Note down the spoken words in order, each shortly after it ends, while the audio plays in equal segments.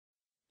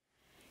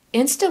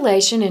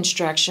Installation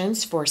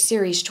instructions for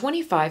Series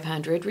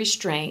 2500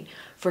 restraint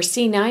for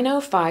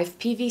C905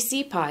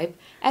 PVC pipe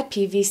at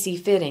PVC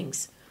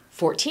Fittings,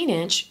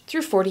 14-inch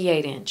through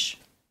 48-inch.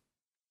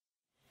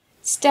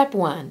 Step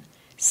 1.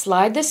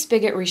 Slide the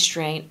spigot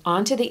restraint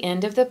onto the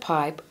end of the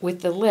pipe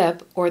with the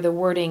lip or the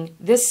wording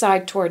 "this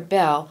side toward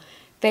bell"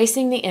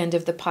 facing the end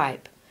of the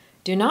pipe.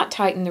 Do not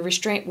tighten the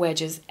restraint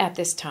wedges at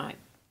this time.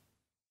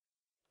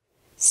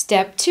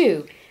 Step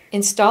 2.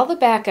 Install the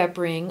backup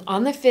ring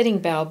on the fitting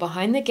bell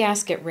behind the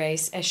gasket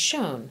race as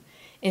shown.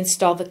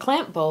 Install the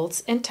clamp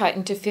bolts and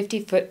tighten to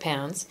 50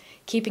 foot-pounds,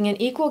 keeping an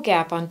equal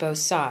gap on both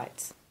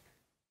sides.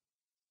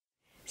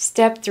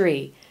 Step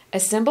 3.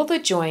 Assemble the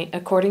joint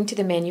according to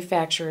the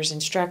manufacturer's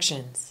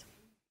instructions.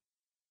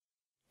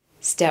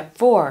 Step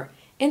 4.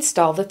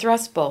 Install the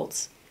thrust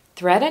bolts.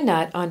 Thread a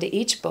nut onto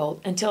each bolt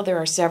until there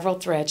are several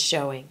threads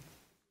showing.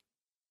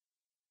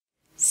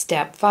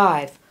 Step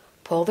 5.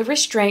 Pull the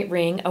restraint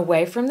ring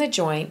away from the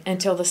joint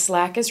until the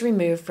slack is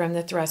removed from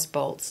the thrust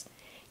bolts.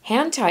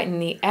 Hand tighten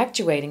the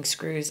actuating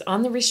screws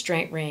on the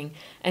restraint ring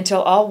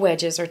until all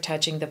wedges are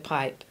touching the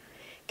pipe.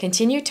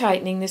 Continue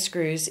tightening the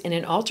screws in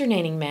an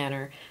alternating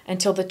manner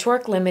until the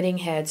torque limiting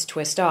heads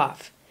twist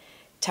off.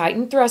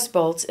 Tighten thrust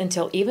bolts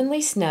until evenly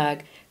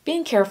snug,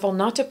 being careful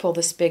not to pull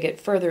the spigot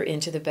further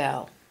into the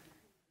bell.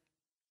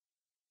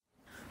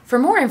 For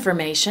more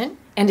information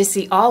and to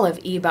see all of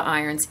EBAA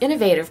Iron's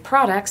innovative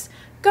products,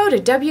 go to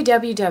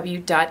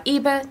www.ebaa.com.